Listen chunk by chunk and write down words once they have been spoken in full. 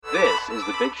is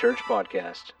the Big Church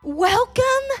Podcast. Welcome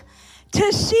to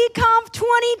SheConf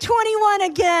 2021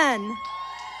 again.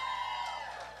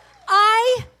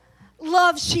 I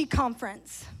love She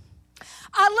Conference.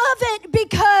 I love it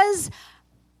because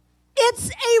it's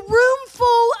a room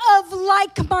full of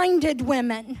like-minded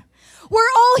women.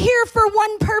 We're all here for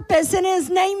one purpose, and his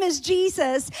name is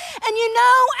Jesus. And you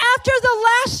know, after the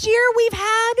last year we've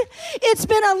had, it's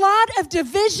been a lot of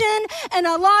division and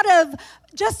a lot of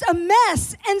just a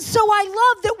mess. And so I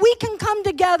love that we can come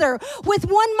together with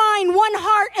one mind, one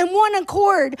heart, and one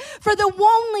accord for the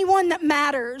only one that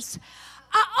matters.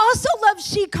 I also love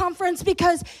She Conference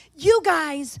because you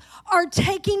guys are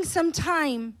taking some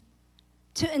time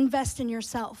to invest in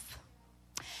yourself.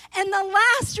 And the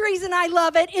last reason I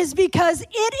love it is because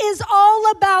it is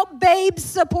all about babes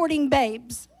supporting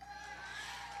babes.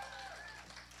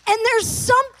 And there's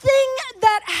something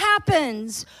that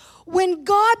happens when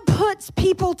God puts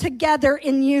people together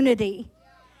in unity.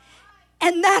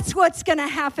 And that's what's going to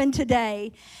happen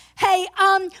today. Hey,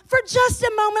 for just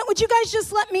a moment, would you guys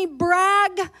just let me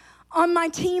brag on my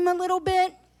team a little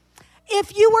bit?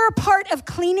 If you were a part of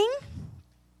cleaning,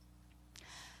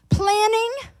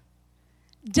 planning,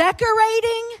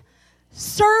 decorating,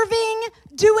 serving,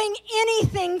 doing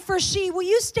anything for She, will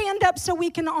you stand up so we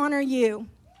can honor you?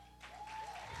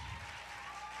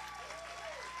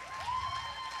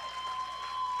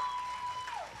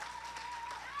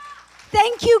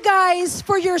 Thank you guys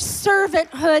for your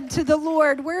servanthood to the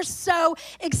Lord. We're so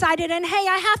excited. And hey,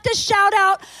 I have to shout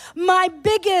out my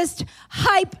biggest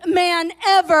hype man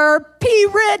ever, P.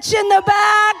 Rich in the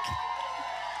back.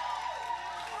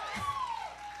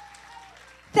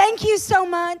 Thank you so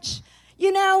much.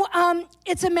 You know,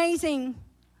 it's amazing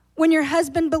when your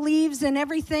husband believes in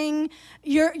everything,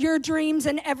 your dreams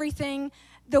and everything,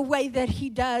 the way that he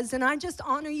does. And I just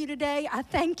honor you today. I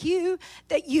thank you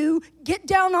that you get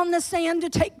down on the sand to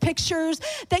take pictures,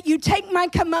 that you take my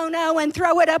kimono and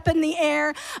throw it up in the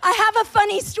air. I have a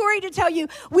funny story to tell you.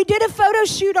 We did a photo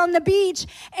shoot on the beach,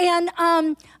 and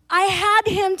I had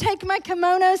him take my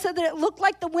kimono so that it looked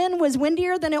like the wind was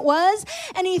windier than it was,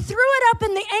 and he threw it up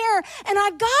in the air, and I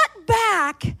got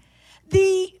back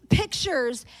the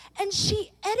pictures, and she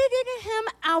edited him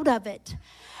out of it.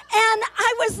 And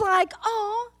I was like,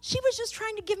 oh, she was just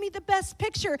trying to give me the best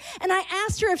picture. And I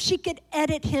asked her if she could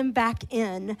edit him back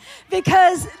in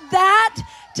because that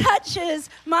touches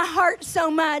my heart so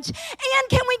much. And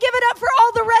can we give it up for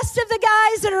all the rest of the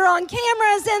guys that are on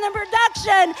cameras and the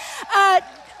production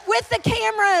with the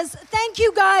cameras? Thank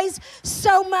you guys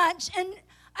so much. And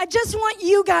I just want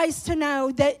you guys to know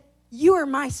that you are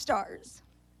my stars.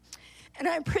 And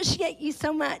I appreciate you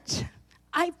so much.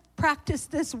 I practiced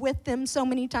this with them so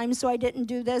many times, so I didn't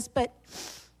do this, but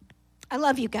I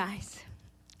love you guys.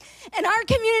 And our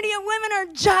community of women are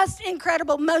just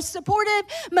incredible, most supportive,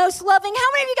 most loving. How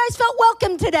many of you guys felt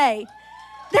welcome today?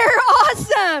 They're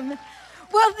awesome.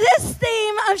 Well, this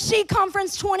theme of She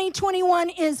Conference 2021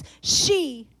 is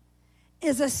She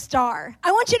is a Star.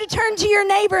 I want you to turn to your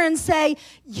neighbor and say,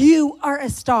 you are a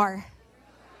star.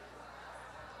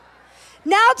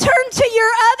 Now turn to your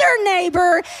other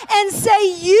neighbor and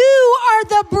say, you are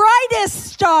the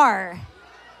brightest star.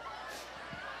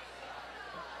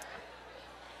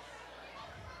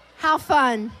 How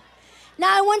fun.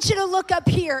 Now I want you to look up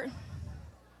here.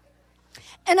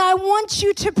 And I want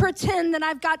you to pretend that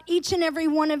I've got each and every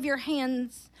one of your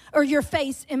hands or your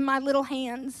face in my little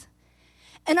hands.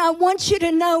 And I want you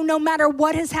to know no matter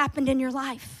what has happened in your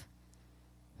life,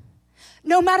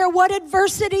 no matter what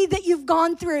adversity that you've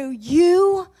gone through,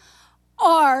 you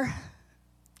are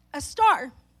a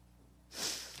star.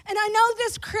 And I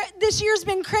know this year's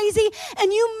been crazy,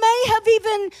 and you may have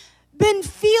even been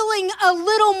feeling a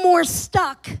little more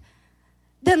stuck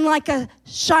than like a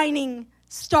shining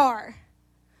star.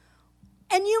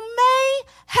 And you may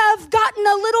have gotten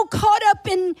a little caught up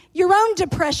in your own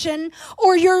depression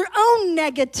or your own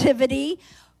negativity,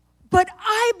 but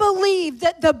I believe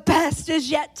that the best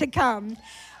is yet to come.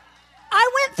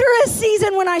 I went through a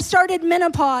season when I started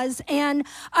menopause, and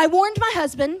I warned my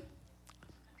husband.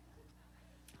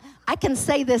 I can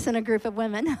say this in a group of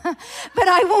women, but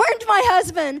I warned my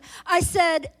husband. I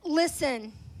said,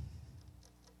 listen,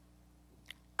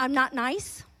 I'm not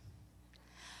nice.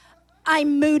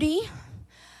 I'm moody.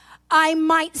 I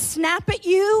might snap at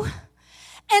you.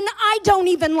 And I don't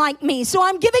even like me. So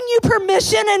I'm giving you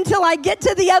permission until I get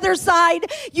to the other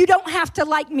side. You don't have to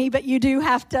like me, but you do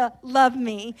have to love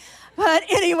me. But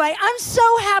anyway, I'm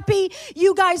so happy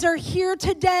you guys are here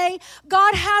today.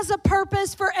 God has a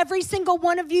purpose for every single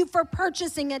one of you for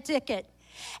purchasing a ticket.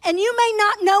 And you may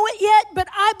not know it yet, but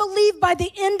I believe by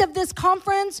the end of this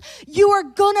conference, you are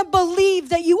going to believe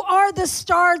that you are the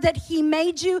star that he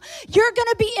made you. You're going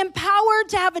to be empowered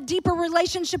to have a deeper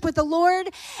relationship with the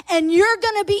Lord, and you're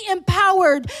going to be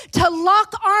empowered to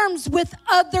lock arms with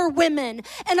other women.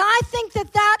 And I think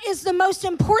that that is the most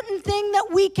important thing that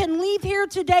we can leave here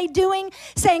today doing,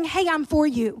 saying, hey, I'm for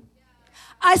you.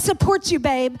 I support you,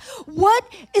 babe. What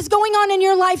is going on in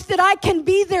your life that I can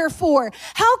be there for?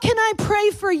 How can I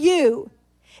pray for you?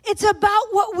 It's about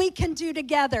what we can do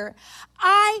together.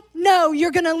 I know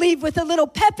you're going to leave with a little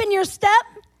pep in your step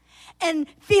and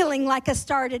feeling like a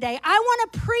star today. I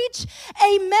want to preach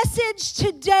a message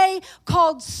today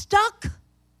called Stuck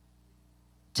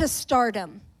to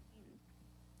Stardom.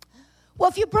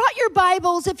 Well, if you brought your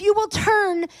Bibles, if you will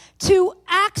turn to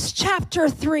Acts chapter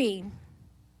 3.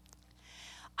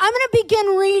 I'm going to begin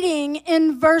reading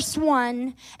in verse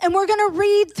 1, and we're going to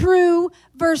read through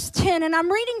verse 10, and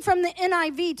I'm reading from the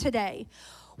NIV today.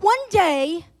 One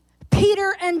day,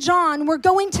 Peter and John were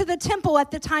going to the temple at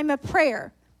the time of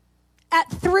prayer at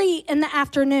 3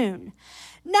 p.m.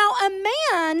 Now, a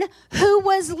man who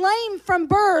was lame from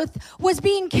birth was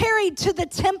being carried to the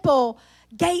temple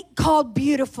gate called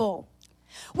Beautiful,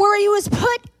 where he was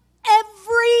put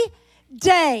every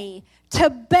day to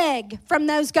beg from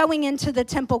those going into the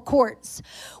temple courts.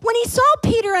 When he saw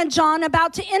Peter and John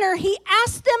about to enter, he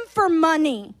asked them for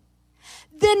money.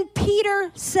 Then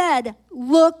Peter said,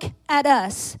 "Look at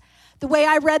us." The way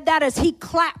I read that is he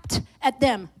clapped at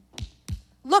them.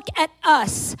 Look at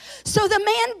us. So the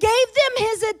man gave them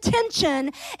his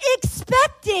attention,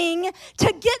 expecting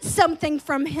to get something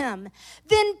from him.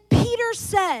 Then Peter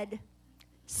said,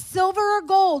 "Silver or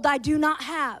gold I do not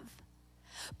have,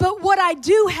 but what I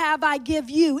do have, I give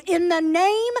you. In the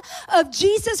name of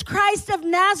Jesus Christ of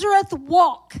Nazareth,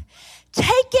 walk."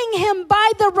 Taking him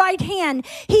by the right hand,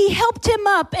 he helped him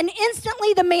up, and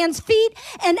instantly the man's feet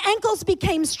and ankles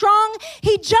became strong.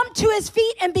 He jumped to his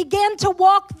feet and began to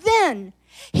walk. Then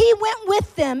he went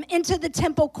with them into the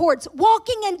temple courts,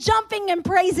 walking and jumping and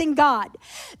praising God.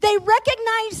 They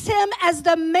recognized him as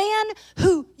the man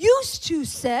who used to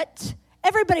sit.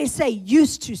 Everybody say,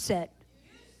 used to sit.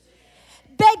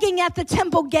 Begging at the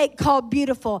temple gate called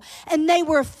Beautiful. And they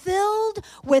were filled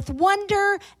with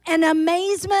wonder and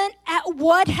amazement at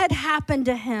what had happened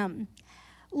to him.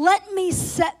 Let me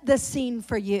set the scene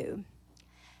for you.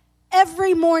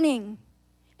 Every morning,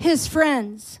 his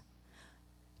friends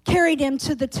carried him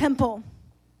to the temple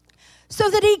so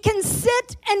that he can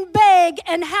sit and beg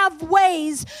and have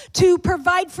ways to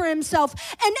provide for himself.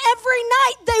 And every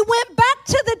night they went back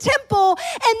to the temple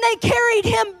and they carried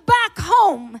him back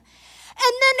home.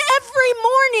 And then every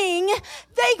morning,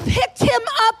 they picked him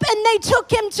up and they took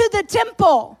him to the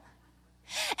temple.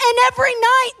 And every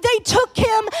night, they took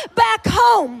him back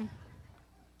home.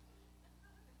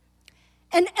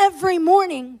 And every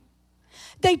morning,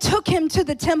 they took him to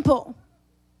the temple.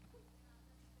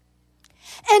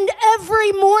 And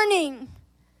every morning,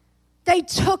 they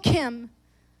took him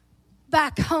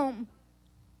back home.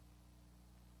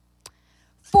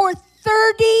 For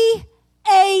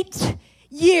 38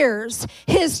 years,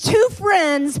 his two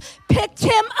friends picked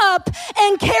him up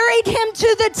and carried him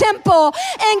to the temple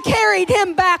and carried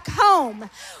him back home.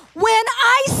 When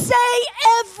I say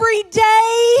every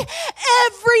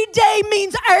day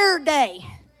means our day.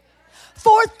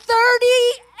 For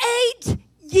 38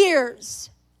 years,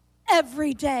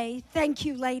 every day. Thank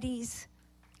you, ladies.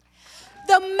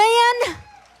 The man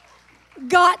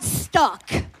got stuck.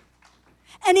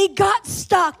 And he got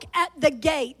stuck at the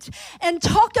gate. And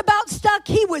talk about stuck,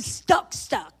 he was stuck.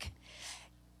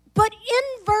 But in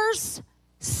verse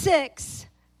 6,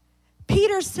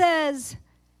 Peter says,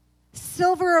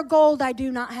 "Silver or gold I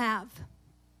do not have."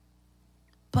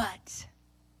 But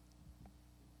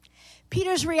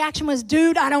Peter's reaction was,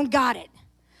 "Dude, I don't got it.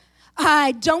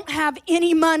 I don't have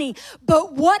any money,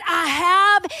 but what I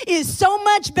have is so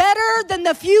much better than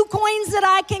the few coins that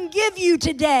I can give you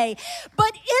today."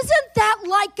 But isn't that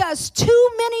like us? Too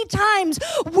many times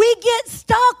we get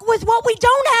stuck with what we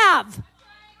don't have.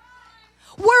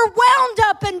 We're wound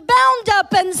up and bound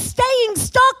up and staying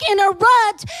stuck in a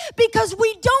rut because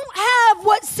we don't have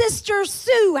what Sister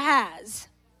Sue has.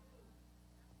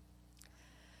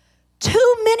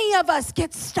 Too many of us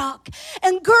get stuck.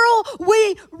 And girl,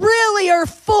 we really are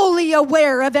fully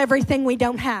aware of everything we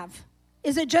don't have.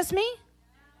 Is it just me?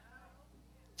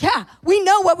 Yeah, we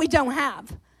know what we don't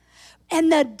have.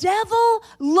 And the devil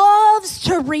loves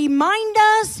to remind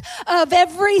us of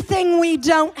everything we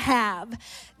don't have.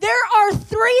 There are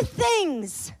 3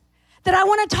 things that I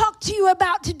want to talk to you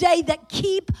about today that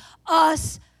keep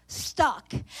us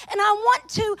stuck. And I want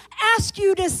to ask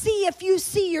you to see if you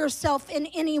see yourself in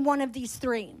any one of these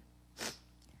three.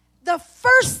 The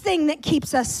first thing that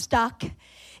keeps us stuck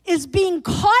is being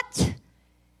caught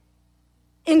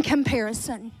in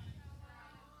comparison.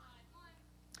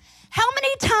 How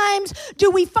many times do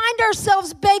we find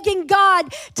ourselves begging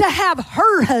God to have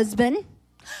her husband,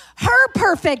 her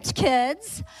perfect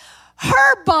kids,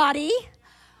 her body,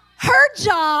 her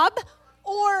job,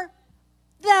 or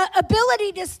the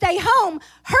ability to stay home,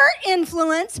 her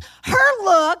influence, her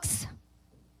looks?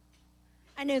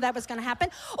 I knew that was going to happen.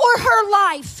 Or her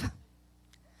life.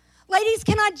 Ladies,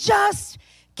 can I just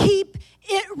keep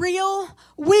it real?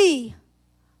 We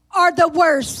are the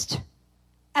worst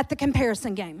at the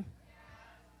comparison game.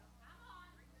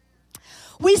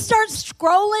 We start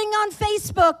scrolling on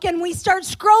Facebook and we start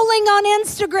scrolling on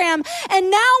Instagram, and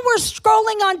now we're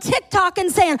scrolling on TikTok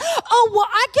and saying, oh, well,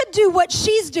 I could do what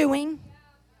she's doing.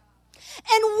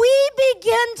 And we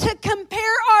begin to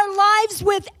compare our lives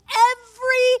with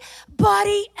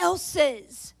everybody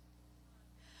else's.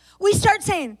 We start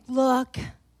saying, look,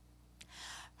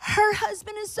 her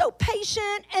husband is so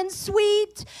patient and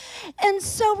sweet and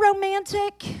so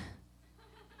romantic.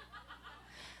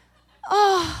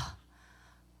 Oh,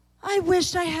 I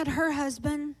wish I had her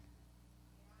husband.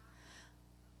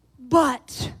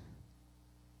 But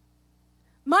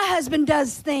my husband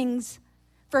does things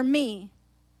for me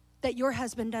that your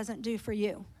husband doesn't do for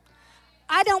you.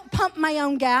 I don't pump my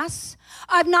own gas.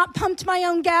 I've not pumped my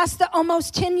own gas the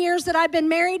almost 10 years that I've been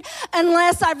married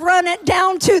unless I've run it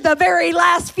down to the very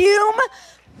last fume.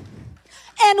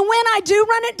 And when I do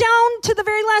run it down to the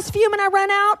very last fume and I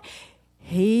run out,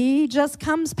 he just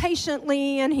comes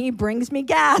patiently and he brings me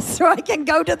gas so I can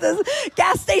go to the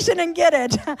gas station and get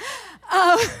it.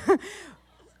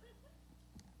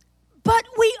 But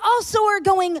we also are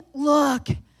going, look,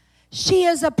 she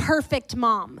is a perfect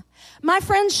mom. My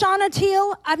friend Shauna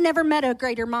Teal, I've never met a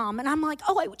greater mom. And I'm like,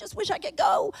 oh, I just wish I could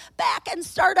go back and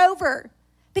start over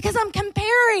because I'm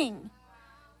comparing.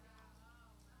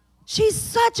 She's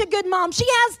such a good mom. She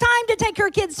has time to take her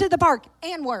kids to the park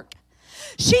and work.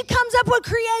 She comes up with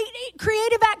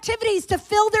creative activities to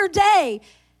fill their day,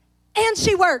 and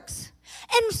she works.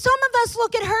 And some of us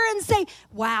look at her and say,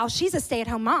 wow, she's a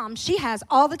stay-at-home mom. She has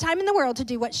all the time in the world to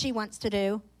do what she wants to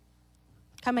do.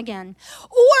 Come again.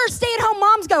 Or stay-at-home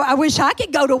moms go, I wish I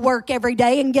could go to work every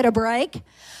day and get a break.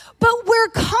 But we're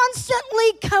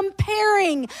constantly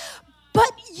comparing.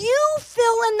 But you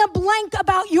fill in the blank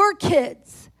about your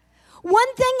kids.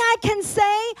 One thing I can say,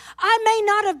 I may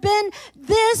not have been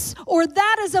this or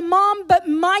that as a mom, but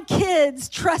my kids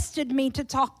trusted me to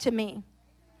talk to me.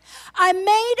 I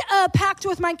made a pact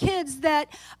with my kids that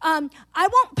I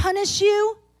won't punish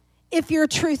you if you're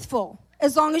truthful,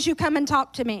 as long as you come and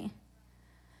talk to me.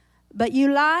 But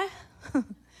you lie,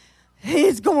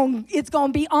 it's going to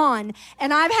be on.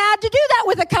 And I've had to do that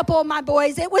with a couple of my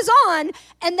boys. It was on,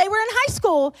 and they were in high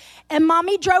school, and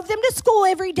mommy drove them to school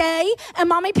every day, and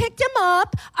mommy picked them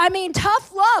up. I mean,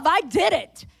 tough love, I did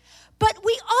it. But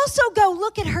we also go,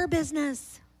 look at her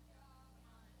business.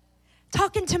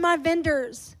 Talking to my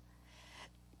vendors.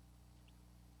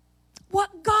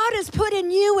 What God has put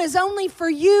in you is only for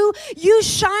you. You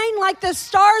shine like the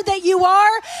star that you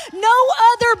are. No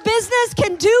other business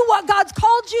can do what God's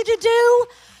called you to do.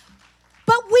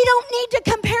 But we don't need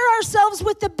to compare ourselves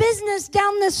with the business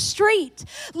down the street.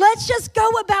 Let's just go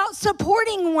about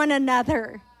supporting one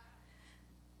another.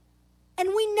 And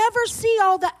we never see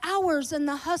all the hours and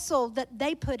the hustle that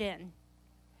they put in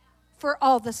for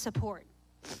all the support.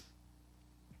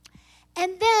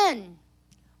 And then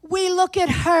we look at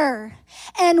her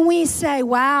and we say,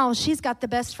 wow, she's got the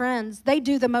best friends. They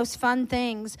do the most fun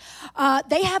things.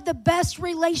 They have the best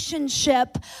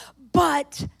relationship,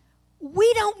 but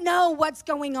we don't know what's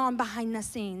going on behind the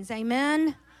scenes.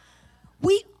 Amen?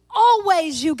 We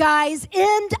always, you guys,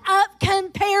 end up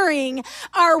comparing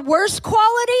our worst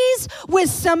qualities with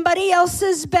somebody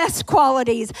else's best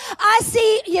qualities. I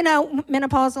see,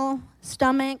 menopausal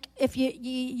stomach. If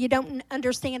you don't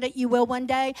understand it, you will one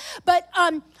day. But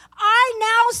I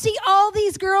now see all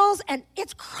these girls, and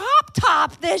it's crop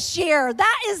top this year.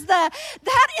 That is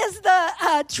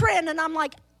the trend, and I'm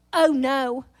like, oh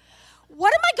no,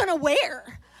 what am I going to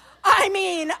wear? I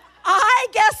mean, I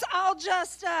guess I'll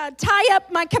just tie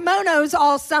up my kimonos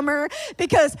all summer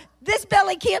because this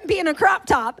belly can't be in a crop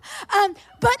top.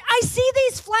 But I see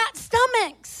these flat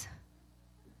stomachs.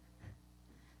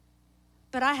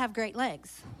 But I have great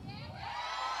legs.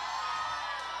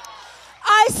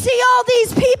 I see all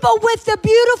these people with the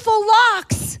beautiful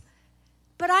locks,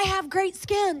 but I have great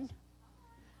skin.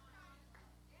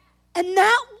 And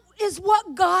that is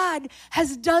what God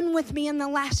has done with me in the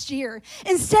last year.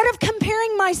 Instead of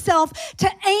comparing myself to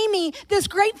Amy, this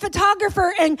great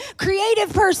photographer and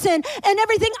creative person and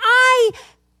everything, I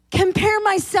compare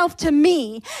myself to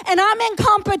me, and I'm in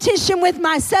competition with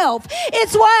myself.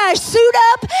 It's why I suit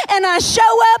up and I show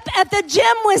up at the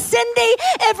gym with Cindy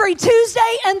every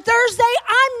Tuesday and Thursday.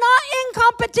 I'm not in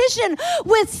competition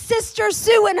with Sister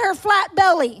Sue and her flat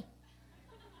belly.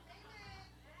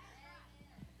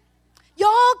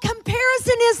 Y'all,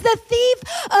 comparison is the thief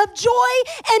of joy,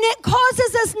 and it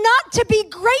causes us not to be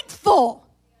grateful.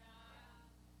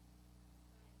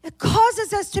 It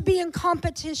causes us to be in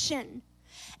competition.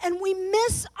 And we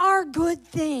miss our good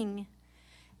thing.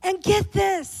 And get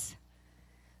this.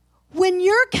 When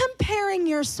you're comparing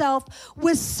yourself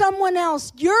with someone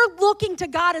else, you're looking to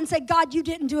God and say, God, you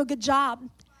didn't do a good job.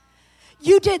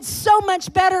 You did so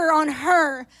much better on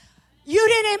her. You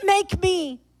didn't make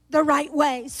me the right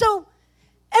way. So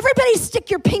everybody stick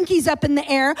your pinkies up in the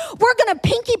air. We're going to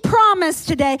pinky promise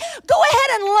today. Go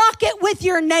ahead and lock it with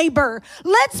your neighbor.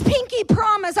 Let's pinky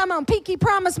promise. I'm going to pinky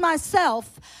promise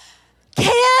myself.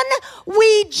 Can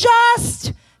we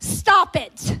just stop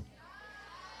it?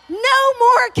 No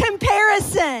more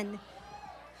comparison.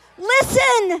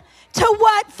 Listen to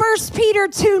what 1 Peter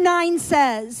 2:9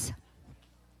 says.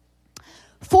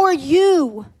 For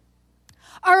you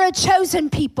are a chosen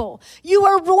people. You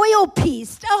are royal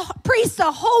priests,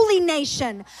 a holy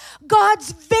nation,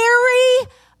 God's very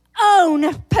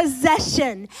own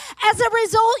possession. As a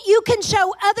result, you can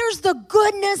show others the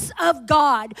goodness of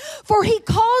God, for he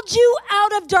called you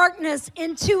out of darkness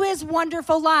into his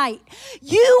wonderful light.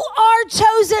 You are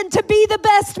chosen to be the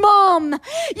best mom.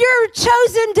 You're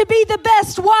chosen to be the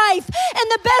best wife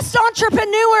and the best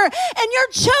entrepreneur, and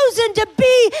you're chosen to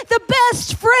be the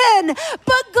best friend.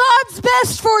 But God's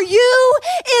best for you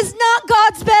is not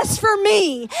God's best for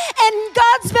me, and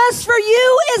God's best for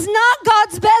you is not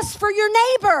God's best for your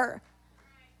neighbor.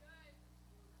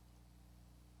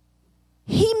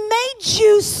 He made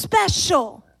you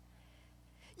special.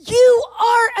 You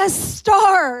are a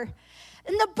star.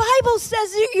 And the Bible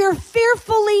says that you're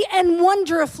fearfully and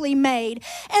wonderfully made.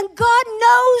 And God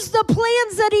knows the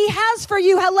plans that he has for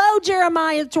you. Hello,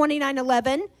 Jeremiah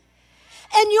 29:11.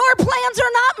 And your plans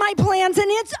are not my plans,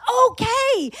 and it's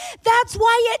okay. That's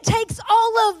why it takes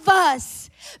all of us.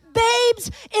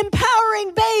 Babes,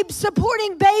 empowering babes,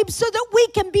 supporting babes so that we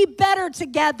can be better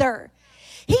together.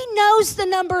 He knows the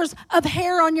numbers of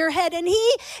hair on your head, and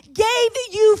he gave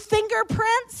you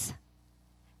fingerprints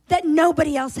that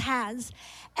nobody else has,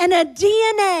 and a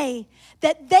DNA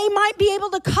that they might be able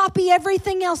to copy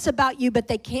everything else about you, but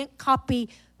they can't copy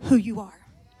who you are.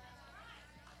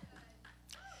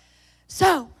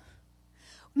 So,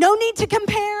 no need to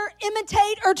compare,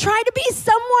 imitate, or try to be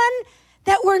someone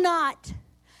that we're not.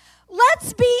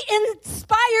 Let's be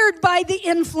inspired by the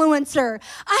influencer.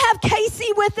 I have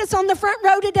Casey with us on the front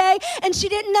row today, and she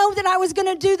didn't know that I was going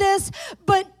to do this,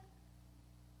 but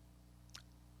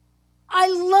I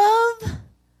love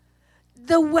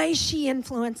the way she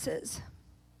influences.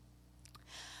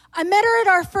 I met her at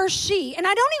our first She, and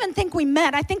I don't even think we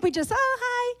met. I think we just,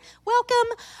 hi,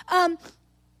 welcome.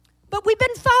 But we've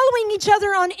been following each other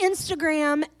on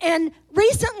Instagram, and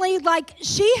recently,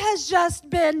 she has just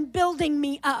been building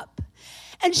me up.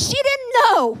 And she didn't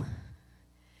know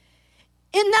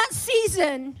in that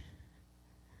season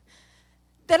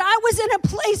that I was in a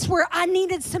place where I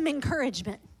needed some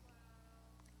encouragement.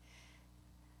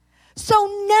 So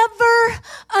never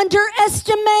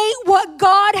underestimate what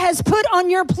God has put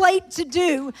on your plate to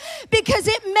do, because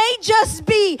it may just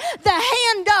be the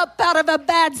hand up out of a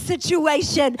bad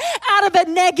situation, out of a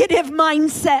negative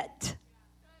mindset.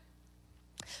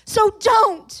 So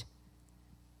don't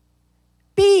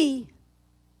be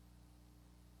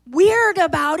weird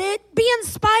about it. Be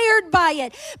inspired by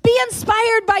it. Be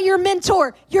inspired by your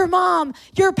mentor, your mom,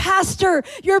 your pastor,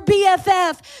 your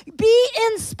BFF. Be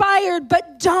inspired,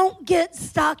 but don't get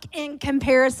stuck in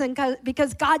comparison,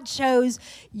 because God chose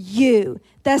you.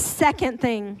 The second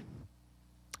thing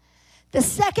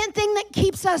that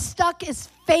keeps us stuck is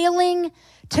failing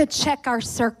to check our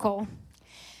circle.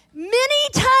 Many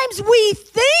times we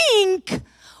think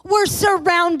we're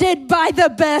surrounded by the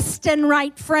best and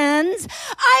right friends.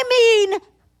 I mean,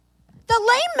 the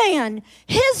lame man,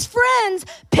 his friends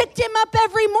picked him up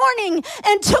every morning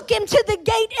and took him to the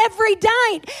gate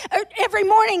every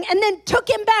morning, and then took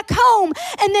him back home,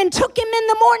 and then took him in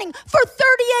the morning for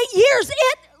 38 years.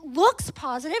 It looks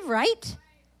positive, right?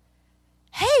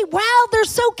 Hey, wow, they're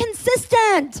so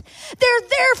consistent. They're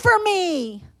there for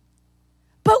me.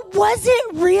 But was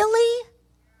it really?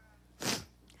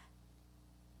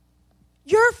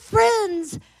 Your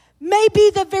friends may be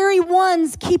the very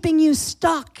ones keeping you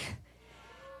stuck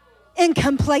in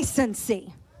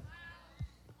complacency.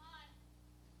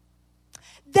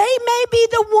 They may be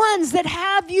the ones that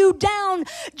have you down,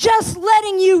 just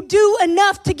letting you do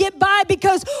enough to get by,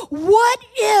 because what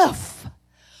if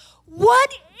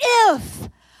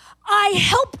I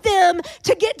help them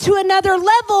to get to another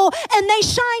level and they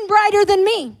shine brighter than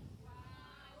me?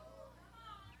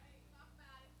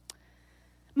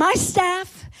 My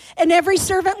staff and every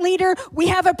servant leader, we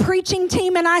have a preaching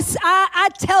team, and I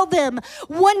tell them,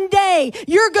 one day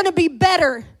you're going to be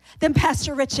better than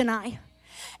Pastor Rich and I.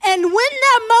 And when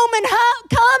that moment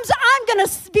comes, I'm going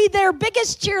to be their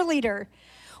biggest cheerleader.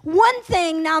 One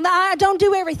thing, now I don't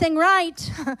do everything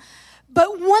right,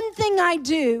 but one thing I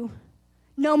do,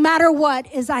 no matter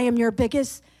what, is I am your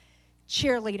biggest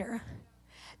cheerleader.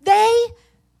 They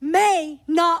may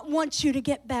not want you to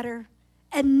get better,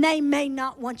 and they may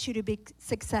not want you to be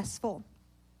successful.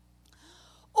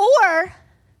 Or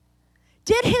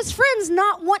did his friends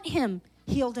not want him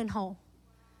healed and whole?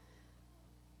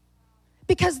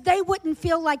 Because they wouldn't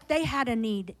feel like they had a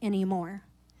need anymore.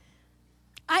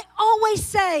 I always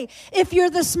say, if you're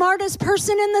the smartest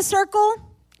person in the circle,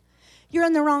 you're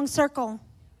in the wrong circle.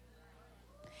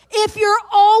 If you're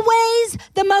always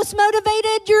the most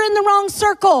motivated, you're in the wrong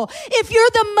circle. If you're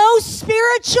the most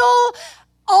spiritual,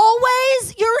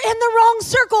 always, you're in the wrong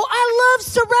circle. I love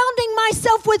surrounding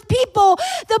myself with people.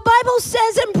 The Bible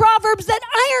says in Proverbs that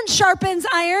iron sharpens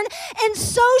iron, and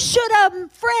so should a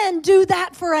friend do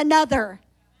that for another.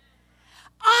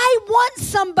 I want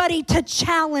somebody to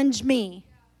challenge me.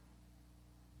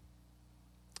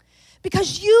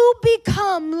 Because you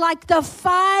become like the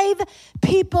 5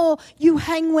 people you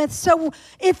hang with. So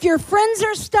if your friends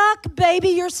are stuck, baby,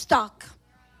 you're stuck.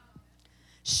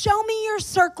 Show me your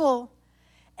circle,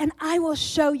 and I will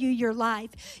show you your life.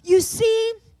 You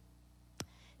see,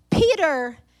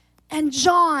 Peter and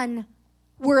John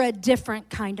were a different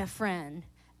kind of friend.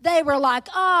 They were like,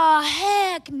 oh,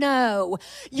 heck no.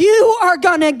 You are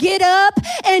going to get up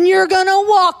and you're going to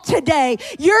walk today.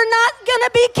 You're not going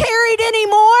to be carried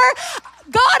anymore.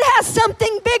 God has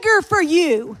something bigger for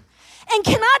you. And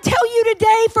can I tell you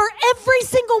today, for every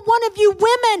single one of you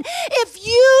women, if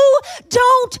you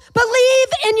don't believe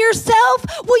in yourself,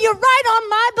 will you write on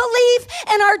my belief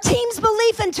and our team's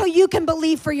belief until you can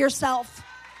believe for yourself?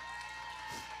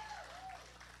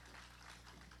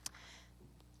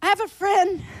 I have a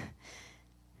friend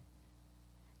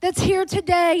that's here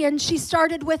today, and she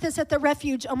started with us at the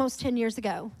Refuge almost 10 years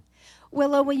ago.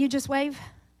 Willow, will you just wave?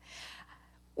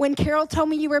 When Carol told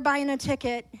me you were buying a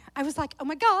ticket, I was like, oh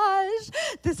my gosh,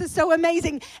 this is so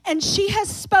amazing. And she has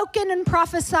spoken and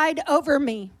prophesied over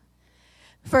me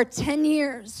for 10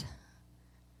 years,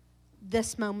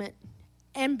 this moment,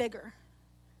 and bigger.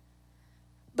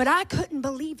 But I couldn't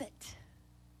believe it.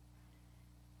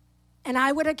 And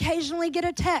I would occasionally get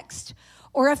a text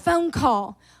or a phone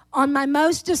call on my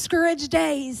most discouraged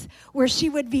days where she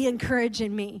would be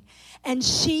encouraging me. And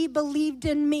she believed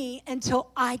in me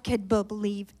until I could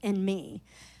believe in me.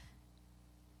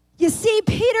 You see,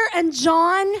 Peter and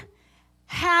John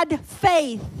had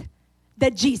faith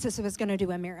that Jesus was going to do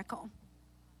a miracle.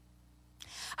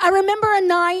 I remember a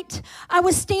night I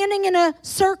was standing in a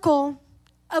circle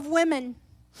of women,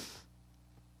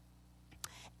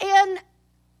 and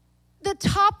the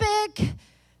topic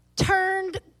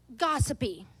turned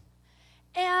gossipy.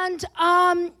 And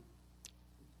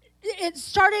it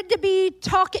started to be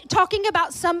talking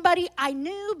about somebody I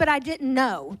knew, but I didn't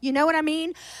know. You know what I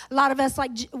mean? A lot of us,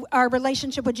 like our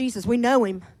relationship with Jesus, we know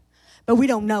him, but we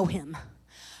don't know him.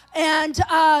 And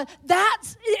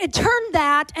it turned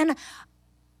that, and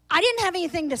I didn't have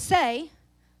anything to say,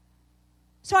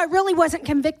 so I really wasn't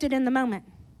convicted in the moment.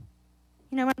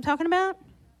 You know what I'm talking about?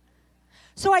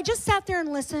 So I just sat there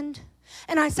and listened,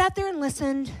 and I sat there and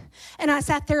listened, and I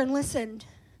sat there and listened.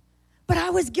 But I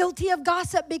was guilty of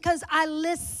gossip because I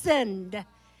listened.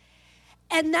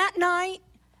 And that night,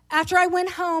 after I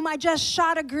went home, I just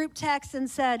shot a group text and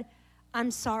said,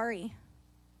 I'm sorry.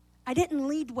 I didn't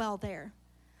lead well there.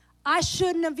 I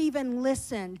shouldn't have even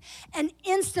listened. And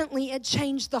instantly, it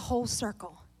changed the whole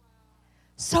circle.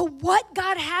 So what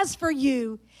God has for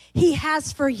you, he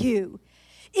has for you.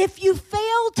 If you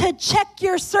fail to check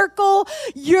your circle,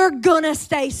 you're going to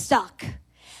stay stuck.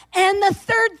 And the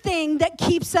third thing that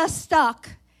keeps us stuck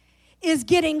is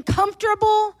getting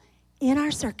comfortable in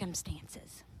our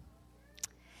circumstances.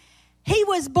 He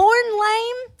was born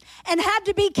lame and had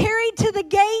to be carried to the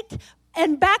gate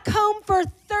and back home for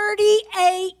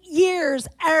 38 years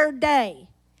a day.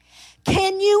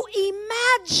 Can you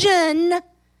imagine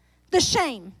the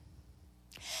shame?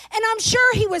 And I'm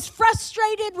sure he was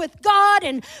frustrated with God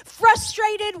and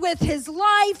frustrated with his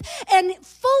life and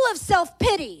full of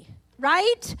self-pity,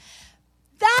 right?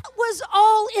 That was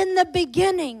all in the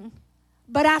beginning.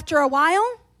 But after a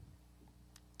while,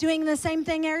 doing the same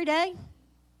thing every day,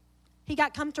 he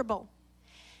got comfortable.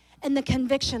 And the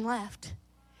conviction left.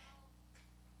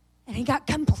 And he got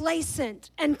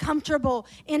complacent and comfortable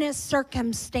in his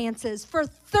circumstances. For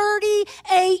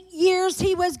 38 years,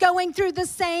 he was going through the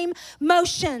same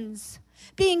motions,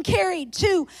 being carried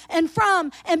to and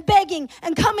from and begging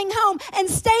and coming home and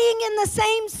staying in the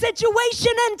same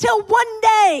situation until one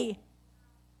day.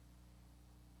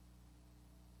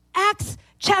 Acts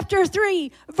chapter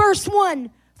 3, verse 1,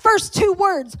 first two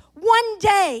words. One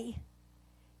day,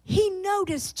 he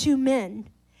noticed two men.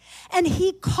 And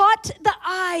he caught the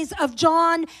eyes of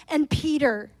John and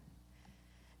Peter.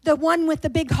 The one with the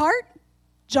big heart,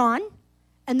 John,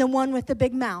 and the one with the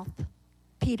big mouth,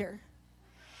 Peter.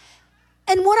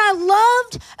 And what I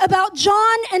loved about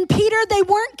John and Peter, they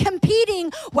weren't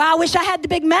competing. Wow, I wish I had the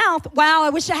big mouth. Wow, I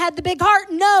wish I had the big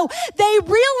heart. No, they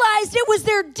realized it was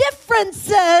their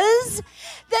differences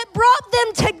that brought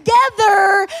them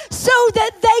together so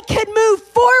that they could move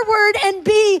forward and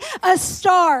be a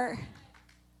star.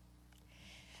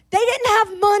 They didn't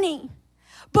have money,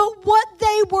 but what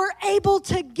they were able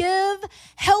to give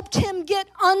helped him get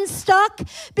unstuck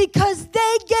because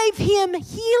they gave him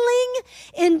healing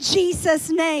in Jesus'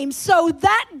 name. So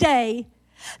that day,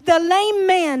 the lame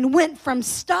man went from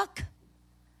stuck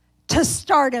to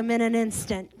stardom in an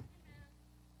instant.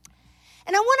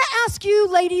 And I want to ask you,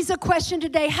 ladies, a question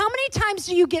today. How many times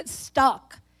do you get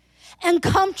stuck and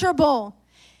comfortable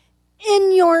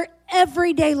in your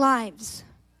everyday lives?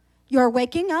 You're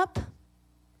waking up,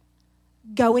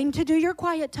 going to do your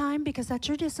quiet time because that's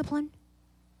your discipline,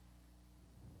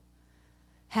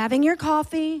 having your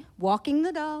coffee, walking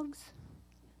the dogs,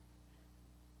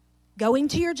 going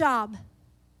to your job,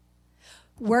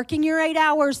 working your 8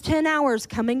 hours, 10 hours,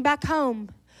 coming back home,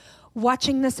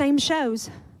 watching the same shows,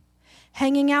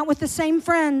 hanging out with the same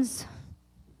friends,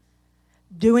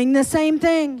 doing the same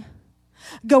thing,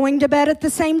 going to bed at the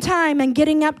same time and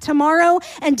getting up tomorrow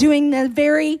and doing the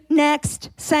very next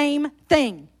same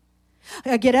thing.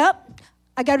 I get up,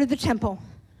 I go to the temple.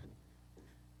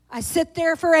 I sit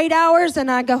there for 8 hours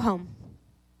and I go home.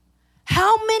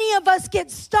 How many of us get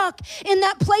stuck in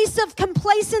that place of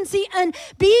complacency and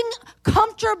being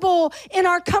comfortable in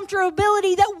our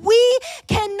comfortability that we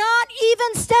cannot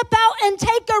even step out and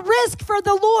take a risk for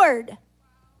the Lord?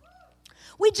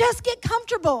 We just get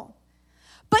comfortable.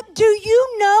 But do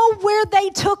you know where they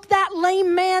took that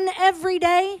lame man every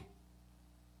day?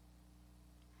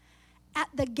 At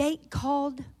the gate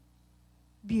called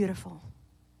Beautiful.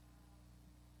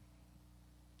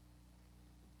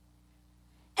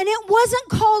 And it wasn't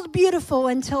called Beautiful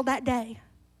until that day.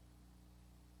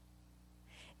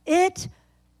 It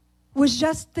was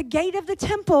just the gate of the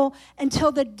temple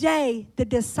until the day the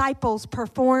disciples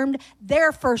performed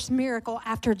their first miracle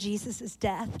after Jesus'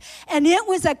 death. And it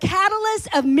was a catalyst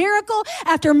of miracle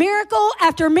after miracle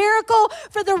after miracle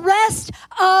for the rest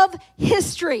of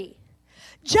history.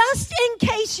 Just in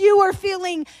case you are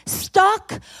feeling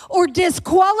stuck or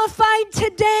disqualified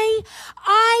today,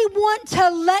 I want to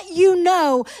let you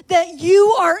know that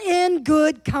you are in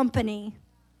good company.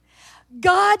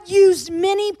 God used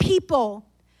many people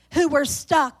who were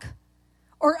stuck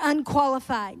or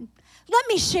unqualified. Let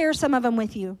me share some of them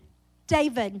with you.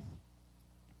 David.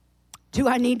 Do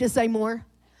I need to say more?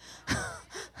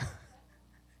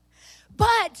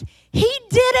 But he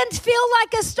didn't feel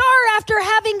like a star after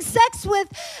having sex with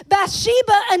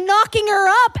Bathsheba and knocking her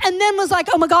up and then was like,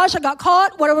 oh my gosh, I got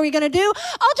caught. What are we going to do?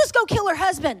 I'll just go kill her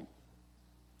husband.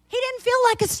 He didn't feel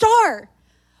like a star.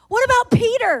 What about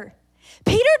Peter?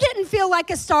 Peter didn't feel like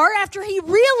a star after he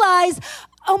realized,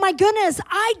 oh my goodness,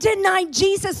 I denied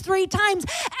Jesus 3 times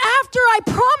after I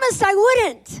promised I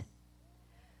wouldn't.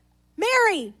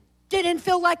 Mary didn't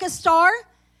feel like a star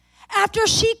after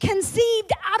she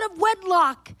conceived out of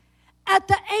wedlock at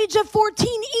the age of 14,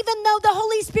 even though the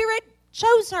Holy Spirit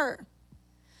chose her.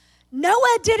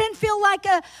 Noah didn't feel like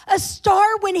a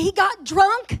star when he got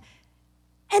drunk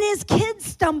and his kids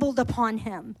stumbled upon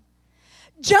him.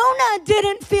 Jonah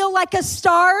didn't feel like a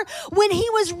star when he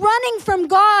was running from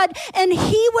God and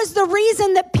he was the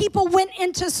reason that people went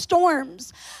into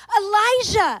storms.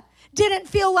 Elijah didn't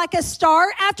feel like a star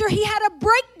after he had a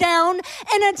breakdown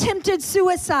and attempted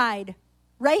suicide.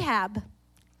 Rahab,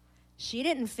 she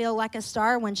didn't feel like a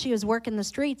star when she was working the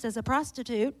streets as a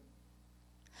prostitute.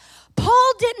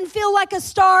 Paul didn't feel like a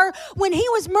star when he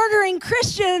was murdering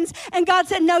Christians and God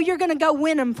said, no, you're going to go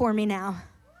win them for me now.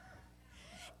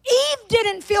 Eve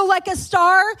didn't feel like a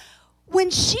star when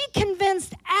she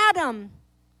convinced Adam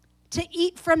to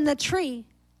eat from the tree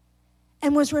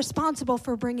and was responsible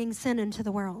for bringing sin into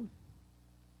the world.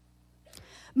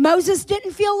 Moses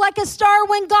didn't feel like a star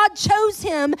when God chose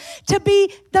him to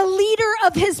be the leader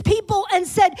of his people and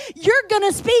said, you're going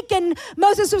to speak. And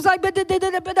Moses was like, but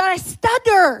I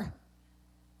stutter.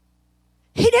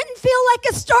 He didn't feel like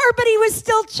a star, but he was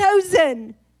still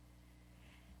chosen.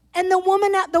 And the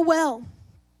woman at the well,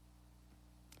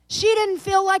 she didn't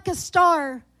feel like a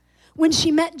star when she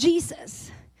met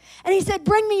Jesus. And he said,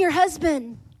 bring me your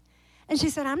husband. And she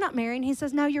said, I'm not married. And he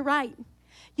says, no, you're right.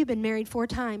 You've been married 4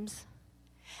 times.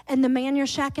 And the man you're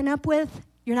shacking up with,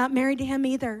 you're not married to him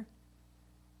either.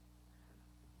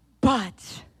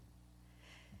 But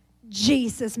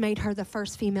Jesus made her the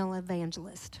first female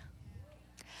evangelist.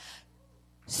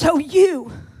 So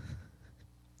yes,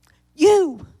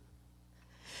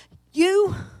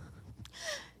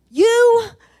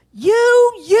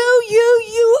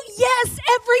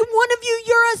 every one of you,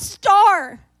 you're a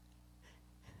star.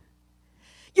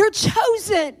 You're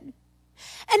chosen.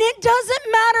 And it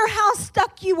doesn't matter how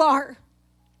stuck you are.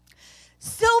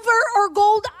 Silver or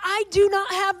gold I do not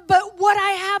have, but what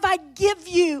I have I give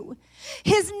you.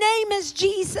 His name is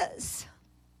Jesus.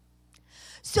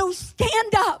 So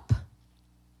stand up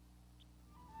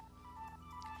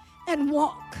and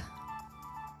walk.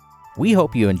 We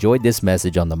hope you enjoyed this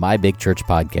message on the My Big Church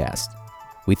podcast.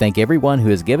 We thank everyone who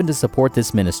has given to support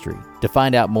this ministry. To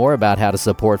find out more about how to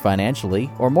support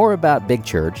financially or more about Big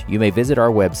Church, you may visit our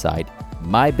website,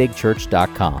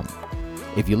 mybigchurch.com.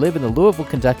 If you live in the Louisville,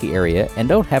 Kentucky area and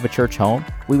don't have a church home,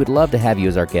 we would love to have you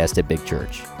as our guest at Big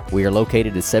Church. We are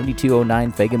located at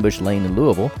 7209 Fagenbush Lane in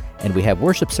Louisville, and we have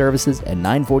worship services at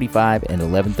 9:45 and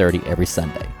 11:30 every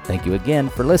Sunday. Thank you again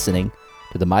for listening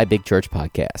to the My Big Church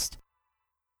podcast.